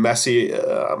generally messy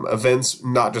events,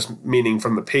 not just meaning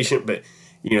from the patient, but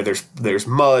there's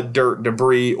mud, dirt,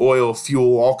 debris, oil,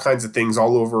 fuel, all kinds of things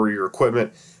all over your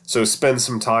equipment. So spend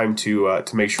some time to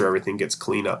make sure everything gets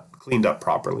cleaned up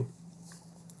properly.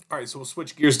 All right, so we'll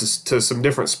switch gears to some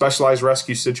different specialized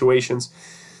rescue situations.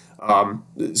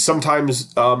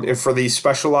 Sometimes, if for these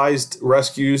specialized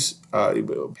rescues,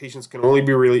 patients can only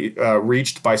be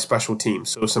reached by special teams.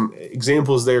 So some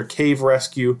examples there: cave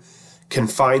rescue,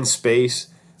 confined space,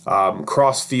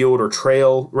 cross field or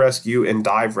trail rescue, and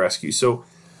dive rescue. So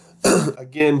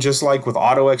again, just like with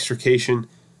auto extrication,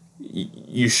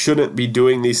 you shouldn't be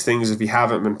doing these things if you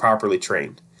haven't been properly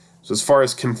trained. So as far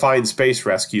as confined space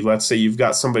rescue, let's say you've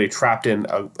got somebody trapped in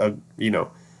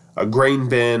a grain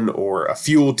bin or a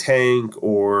fuel tank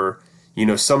or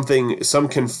some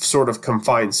sort of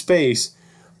confined space.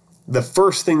 The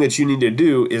first thing that you need to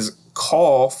do is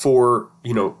call for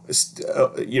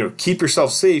keep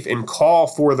yourself safe and call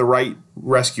for the right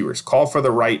rescuers, call for the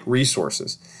right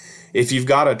resources. If you've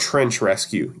got a trench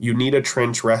rescue, you need a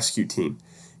trench rescue team.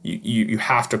 You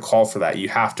have to call for that. You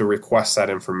have to request that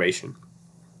information.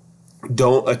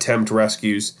 Don't attempt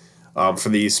rescues for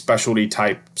these specialty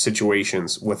type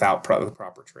situations without the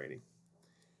proper training.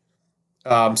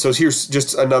 So here's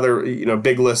just another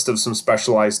big list of some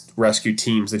specialized rescue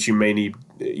teams that you may need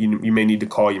to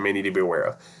call. You may need to be aware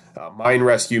of. Mine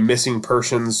rescue, missing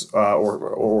persons,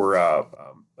 or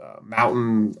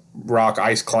mountain rock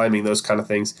ice climbing, those kind of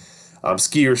things.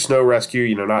 Ski or snow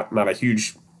rescue, not a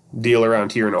huge deal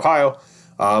around here in Ohio.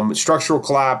 Structural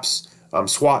collapse.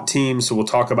 SWAT teams, so we'll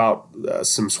talk about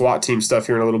some SWAT team stuff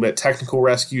here in a little bit. Technical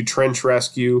rescue, trench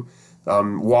rescue,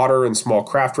 water and small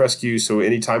craft rescue. So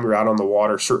anytime you're out on the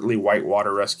water, certainly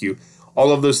whitewater rescue.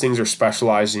 All of those things are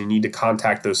specialized, and you need to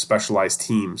contact those specialized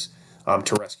teams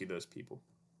to rescue those people.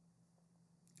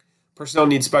 Personnel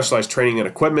need specialized training and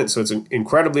equipment, so it's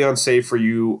incredibly unsafe for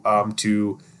you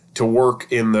to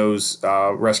work in those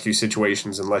rescue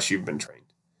situations unless you've been trained.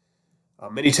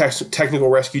 Many technical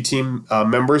rescue team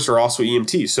members are also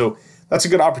EMTs. So that's a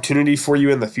good opportunity for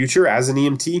you in the future as an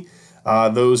EMT.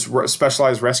 Those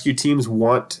specialized rescue teams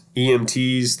want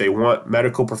EMTs, they want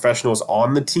medical professionals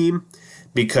on the team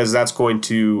because that's going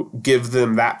to give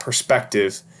them that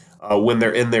perspective when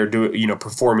they're in there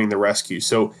performing the rescue.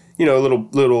 So, a little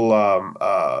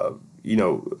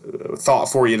thought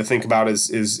for you to think about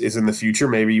is in the future.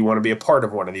 Maybe you want to be a part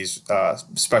of one of these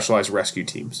specialized rescue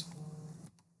teams.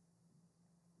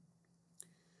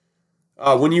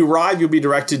 When you arrive, you'll be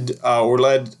directed or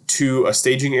led to a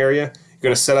staging area. You're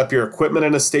going to set up your equipment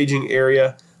in a staging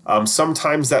area.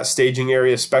 Sometimes that staging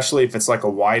area, especially if it's like a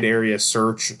wide area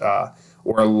search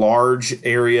or a large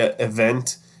area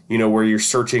event, where you're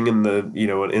searching in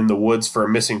the woods for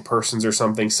missing persons or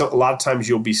something. So a lot of times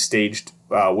you'll be staged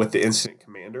with the incident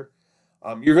commander.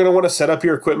 You're going to want to set up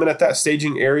your equipment at that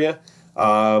staging area,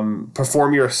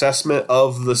 perform your assessment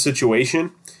of the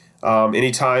situation.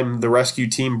 Anytime the rescue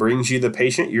team brings you the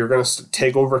patient, you're going to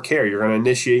take over care. You're going to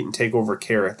initiate and take over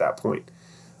care at that point.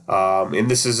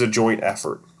 And this is a joint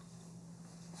effort.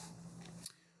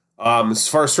 As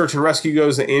far as search and rescue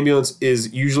goes, the ambulance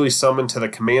is usually summoned to the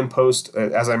command post,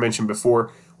 as I mentioned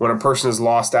before, when a person is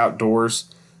lost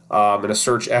outdoors and a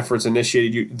search effort's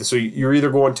initiated. So you're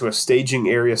either going to a staging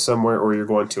area somewhere or you're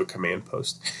going to a command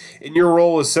post. And your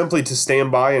role is simply to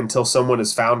stand by until someone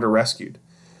is found or rescued.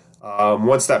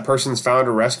 Once that person's found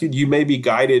or rescued, you may be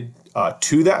guided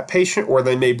to that patient, or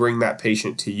they may bring that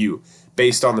patient to you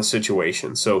based on the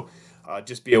situation. So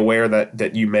just be aware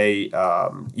that you may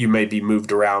be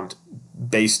moved around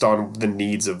based on the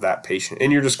needs of that patient,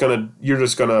 and you're just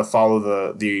gonna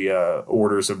follow the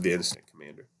orders of the incident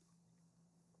commander.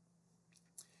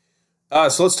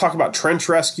 So let's talk about trench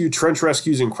rescue. Trench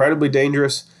rescue is incredibly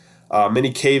dangerous.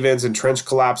 Many cave-ins and trench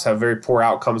collapse have very poor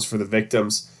outcomes for the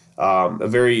victims. A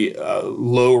very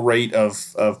low rate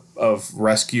of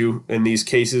rescue in these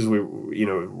cases.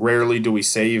 Rarely do we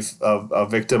save a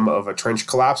victim of a trench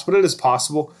collapse, but it is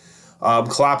possible.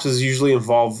 Collapses usually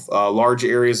involve large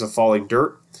areas of falling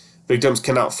dirt. Victims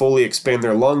cannot fully expand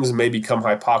their lungs and may become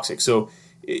hypoxic. So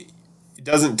it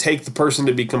doesn't take the person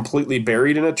to be completely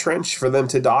buried in a trench for them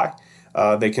to die.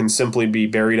 They can simply be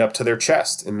buried up to their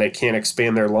chest, and they can't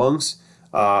expand their lungs,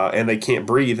 and they can't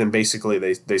breathe, and basically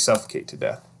they suffocate to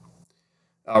death.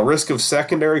 Risk of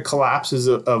secondary collapse is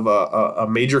of a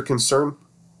major concern.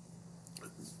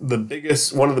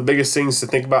 One of the biggest things to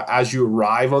think about as you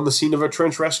arrive on the scene of a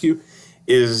trench rescue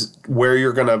is where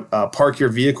you're going to park your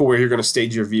vehicle, where you're going to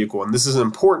stage your vehicle. And this is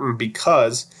important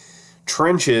because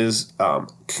trenches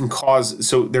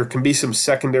there can be some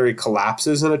secondary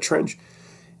collapses in a trench,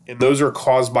 and those are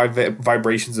caused by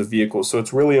vibrations of vehicles. So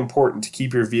it's really important to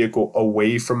keep your vehicle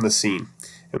away from the scene.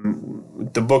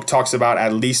 And the book talks about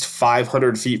at least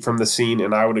 500 feet from the scene,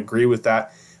 and I would agree with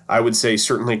that. I would say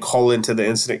certainly call into the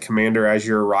incident commander as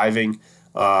you're arriving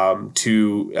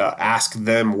to ask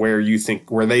them where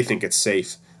they think it's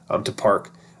safe to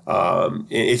park.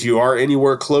 If you are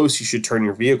anywhere close, you should turn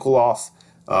your vehicle off.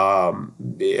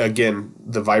 Again,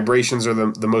 the vibrations are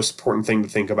the most important thing to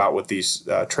think about with these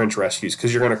trench rescues,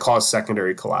 because you're going to cause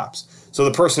secondary collapse. So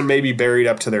the person may be buried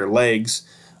up to their legs,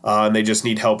 and they just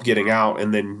need help getting out,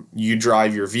 and then you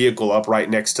drive your vehicle up right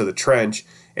next to the trench,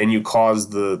 and you cause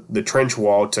the trench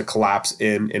wall to collapse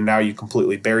in, and now you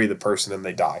completely bury the person and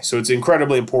they die. So it's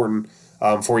incredibly important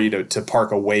for you to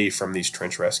park away from these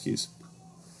trench rescues.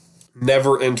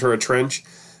 Never enter a trench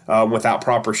without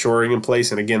proper shoring in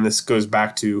place, and again, this goes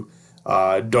back to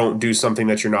don't do something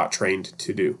that you're not trained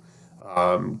to do.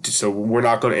 So we're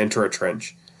not going to enter a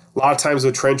trench. A lot of times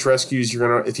with trench rescues,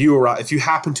 if you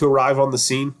happen to arrive on the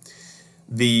scene,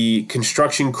 the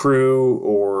construction crew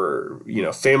or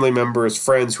family members,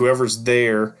 friends, whoever's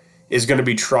there is going to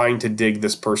be trying to dig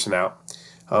this person out.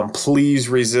 Please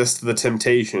resist the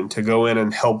temptation to go in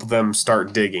and help them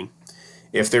start digging.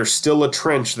 If there's still a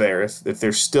trench there, if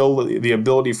there's still the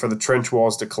ability for the trench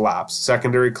walls to collapse,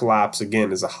 secondary collapse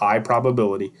again is a high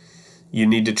probability. You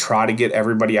need to try to get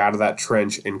everybody out of that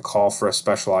trench and call for a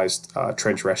specialized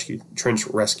trench rescue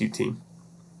team.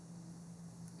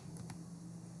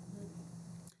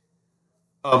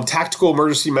 Tactical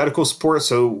emergency medical support.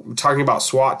 So we're talking about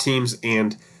SWAT teams,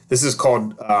 and this is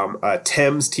called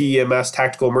TEMS, TEMS,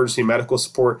 Tactical Emergency Medical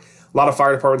Support. A lot of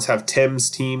fire departments have TEMS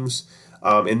teams,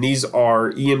 and these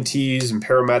are EMTs and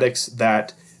paramedics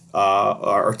that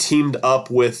are teamed up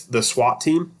with the SWAT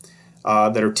team.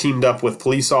 That are teamed up with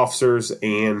police officers,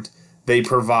 and they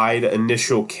provide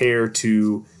initial care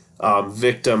to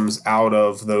victims out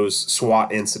of those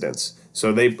SWAT incidents. So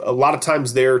a lot of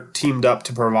times they're teamed up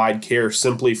to provide care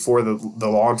simply for the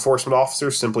law enforcement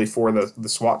officers, simply for the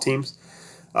SWAT teams.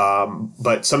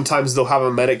 But sometimes they'll have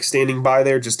a medic standing by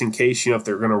there just in case, if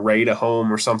they're going to raid a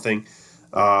home or something,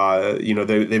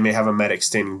 they may have a medic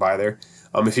standing by there.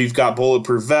 If you've got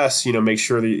bulletproof vests, make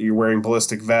sure that you're wearing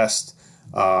ballistic vest.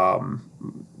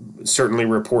 Certainly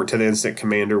report to the incident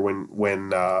commander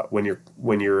when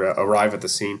you arrive at the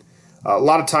scene. A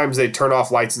lot of times they turn off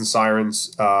lights and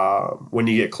sirens when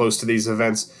you get close to these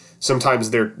events. Sometimes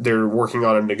they're working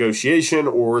on a negotiation,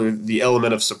 or the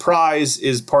element of surprise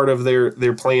is part of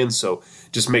their plan. So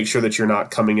just make sure that you're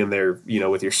not coming in there,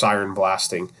 with your siren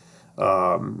blasting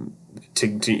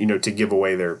to give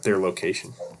away their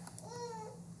location.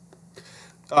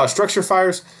 Structure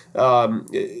fires.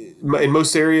 In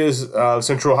most areas,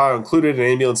 Central Ohio included, an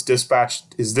ambulance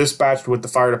is dispatched with the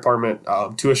fire department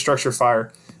to a structure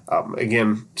fire.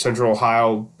 Again, Central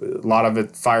Ohio, a lot of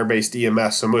it fire-based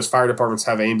EMS, so most fire departments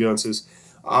have ambulances.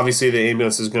 Obviously, the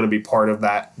ambulance is going to be part of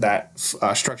that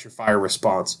structure fire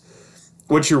response.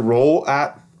 What's your role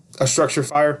at a structure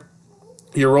fire?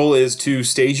 Your role is to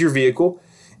stage your vehicle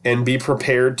and be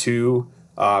prepared to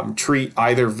treat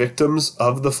either victims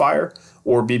of the fire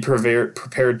or be prepared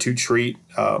to treat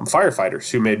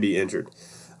firefighters who may be injured.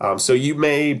 So you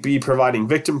may be providing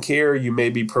victim care, you may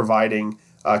be providing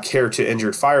care to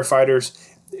injured firefighters,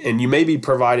 and you may be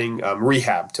providing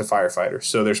rehab to firefighters.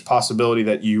 So there's possibility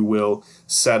that you will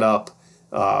set up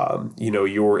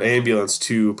your ambulance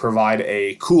to provide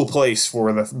a cool place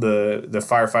for the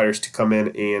firefighters to come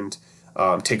in and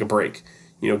take a break.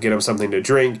 Get them something to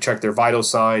drink, check their vital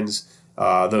signs,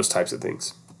 those types of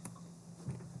things.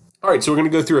 All right, so we're going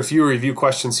to go through a few review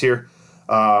questions here.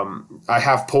 I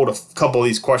have pulled a couple of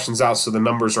these questions out, so the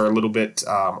numbers are a little bit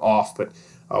off, but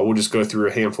we'll just go through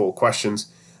a handful of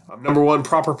questions. Number one,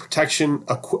 proper protective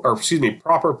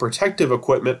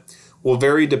equipment will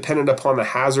vary dependent upon the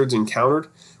hazards encountered.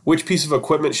 Which piece of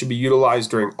equipment should be utilized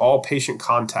during all patient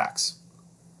contacts?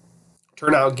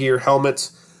 Turnout gear,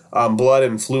 helmets, blood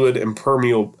and fluid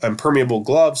impermeable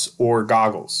gloves, or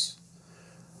goggles?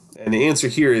 And the answer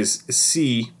here is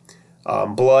C,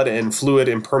 blood and fluid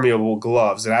impermeable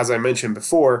gloves. And as I mentioned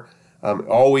before,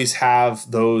 always have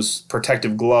those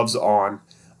protective gloves on,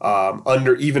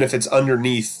 even if it's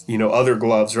underneath, other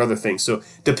gloves or other things. So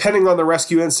depending on the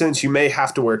rescue instance, you may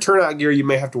have to wear turnout gear, you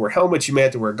may have to wear helmets, you may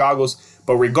have to wear goggles.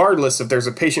 But regardless, if there's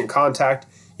a patient contact,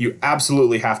 you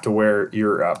absolutely have to wear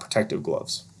your protective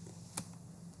gloves.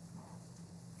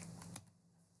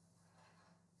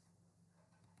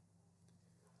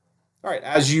 All right,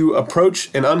 as you approach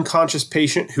an unconscious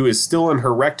patient who is still in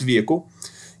her wrecked vehicle,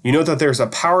 you note that there's a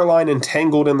power line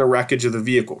entangled in the wreckage of the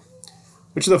vehicle.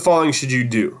 Which of the following should you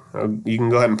do? You can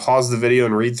go ahead and pause the video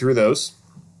and read through those.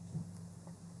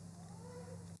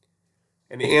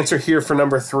 And the answer here for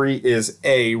number 3 is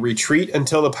A, retreat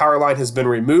until the power line has been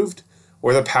removed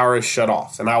or the power is shut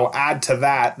off. And I will add to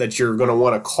that you're going to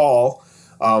want to call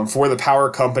for the power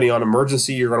company on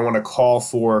emergency. You're going to want to call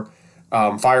for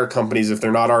fire companies if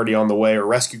they're not already on the way, or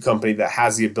rescue company that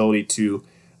has the ability to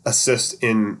assist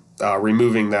in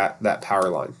removing that power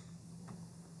line.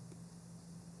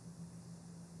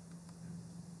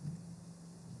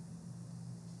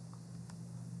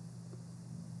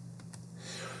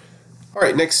 All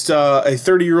right, next, a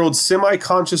 30-year-old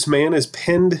semi-conscious man is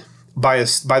pinned by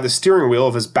the steering wheel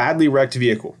of his badly wrecked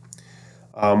vehicle.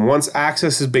 Once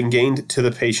access has been gained to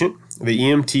the patient, the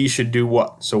EMT should do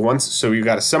what? So you've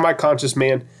got a semi-conscious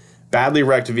man, badly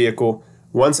wrecked vehicle.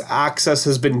 Once access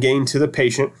has been gained to the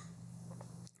patient,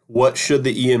 what should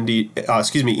the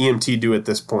EMT do at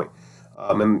this point?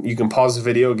 And you can pause the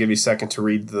video, give you a second to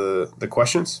read the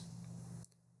questions.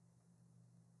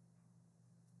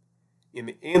 And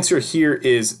the answer here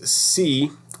is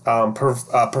C,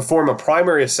 perform a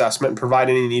primary assessment and provide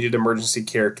any needed emergency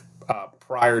care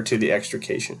prior to the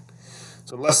extrication.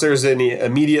 So unless there's any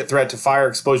immediate threat to fire,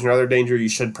 explosion, or other danger, you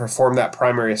should perform that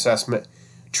primary assessment.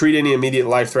 Treat any immediate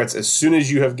life threats as soon as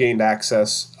you have gained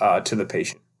access to the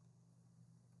patient.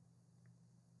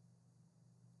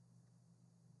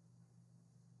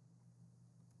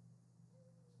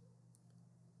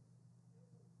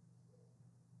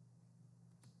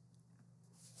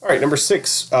 All right, number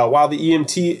 6, while the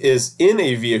EMT is in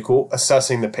a vehicle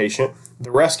assessing the patient,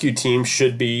 the rescue team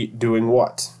should be doing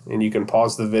what? And you can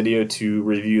pause the video to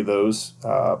review those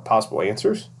possible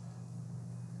answers.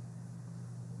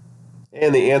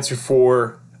 And the answer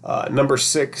for number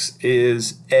 6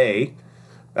 is A,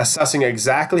 assessing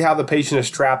exactly how the patient is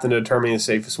trapped and determining the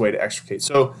safest way to extricate.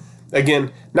 So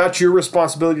again, not your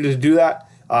responsibility to do that.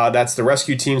 That's the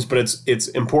rescue teams, but it's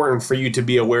important for you to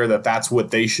be aware that that's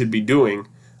what they should be doing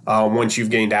once you've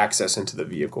gained access into the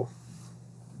vehicle.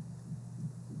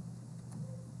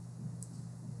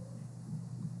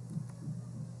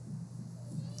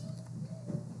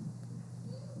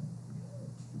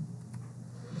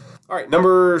 All right,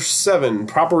 number 7,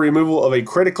 proper removal of a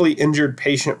critically injured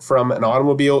patient from an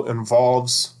automobile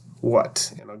involves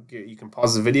what? And you can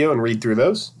pause the video and read through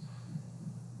those.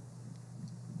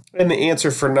 And the answer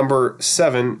for number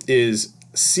 7 is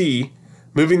C,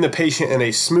 moving the patient in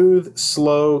a smooth,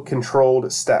 slow, controlled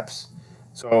steps.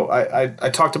 So I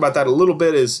talked about that a little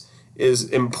bit. Is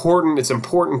important. It's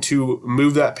important to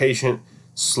move that patient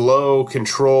slow,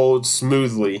 controlled,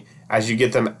 smoothly as you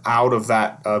get them out of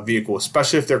that vehicle,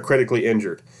 especially if they're critically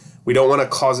injured. We don't want to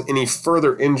cause any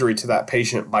further injury to that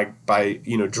patient by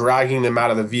dragging them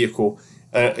out of the vehicle,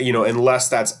 unless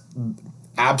that's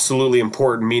absolutely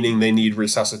important, meaning they need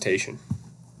resuscitation.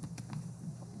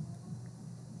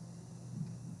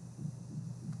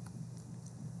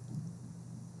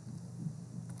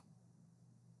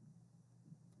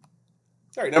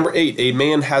 All right, number 8, a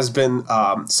man has been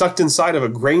sucked inside of a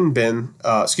grain bin,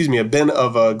 a bin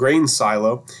of a grain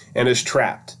silo, and is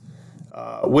trapped.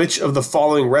 Which of the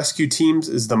following rescue teams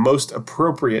is the most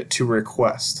appropriate to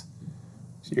request?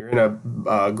 So you're in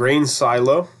a grain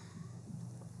silo.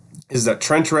 Is that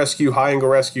trench rescue, high angle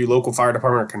rescue, local fire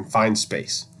department, or confined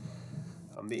space?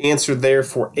 The answer there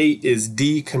for 8 is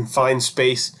D, confined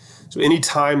space. So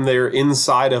anytime they're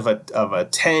inside of a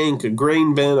tank, a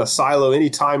grain bin, a silo,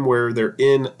 anytime where they're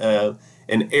in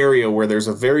an area where there's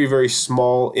a very, very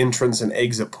small entrance and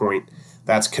exit point,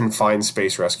 that's confined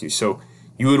space rescue. So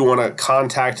you would want to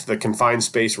contact the confined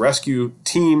space rescue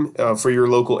team for your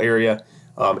local area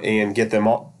and get them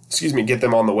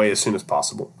on the way as soon as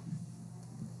possible.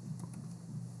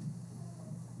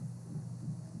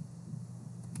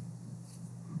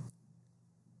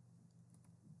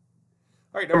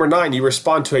 All right, number 9, you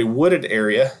respond to a wooded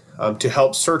area to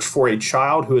help search for a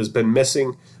child who has been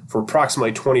missing for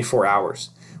approximately 24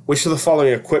 hours. Which of the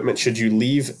following equipment should you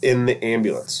leave in the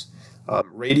ambulance?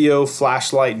 Radio,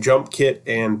 flashlight, jump kit,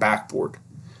 and backboard.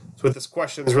 So what this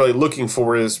question is really looking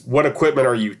for is what equipment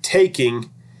are you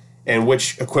taking and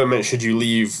which equipment should you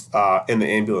leave in the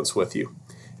ambulance with you?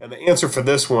 And the answer for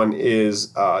this one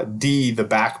is D, the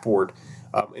backboard.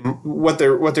 And what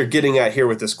they're getting at here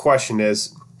with this question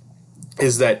is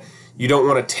that you don't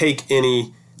want to take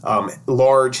any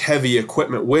large, heavy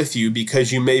equipment with you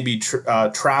because you may be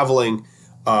traveling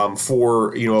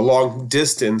for a long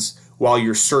distance while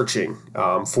you're searching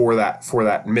for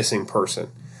that missing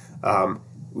person.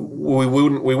 We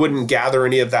wouldn't gather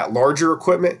any of that larger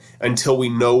equipment until we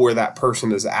know where that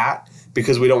person is at,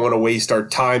 because we don't want to waste our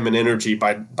time and energy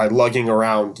by lugging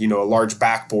around a large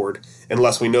backboard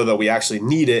unless we know that we actually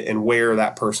need it and where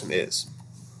that person is.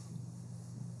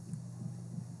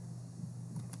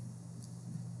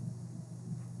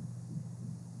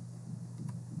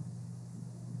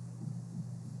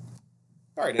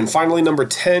 All right, and finally, number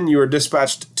 10, you are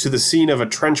dispatched to the scene of a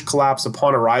trench collapse.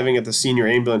 Upon arriving at the scene, your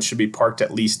ambulance should be parked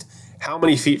at least how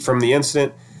many feet from the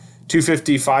incident?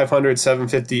 250, 500,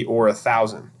 750, or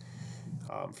 1,000?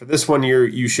 For this one,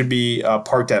 you should be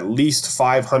parked at least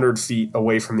 500 feet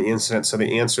away from the incident, so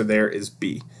the answer there is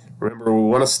B. Remember, we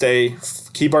want to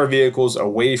keep our vehicles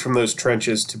away from those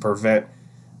trenches to prevent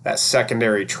that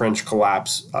secondary trench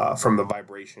collapse from the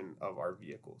vibration of our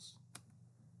vehicles.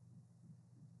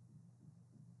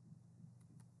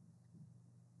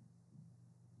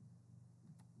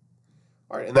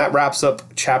 All right, and that wraps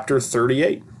up Chapter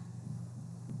 38.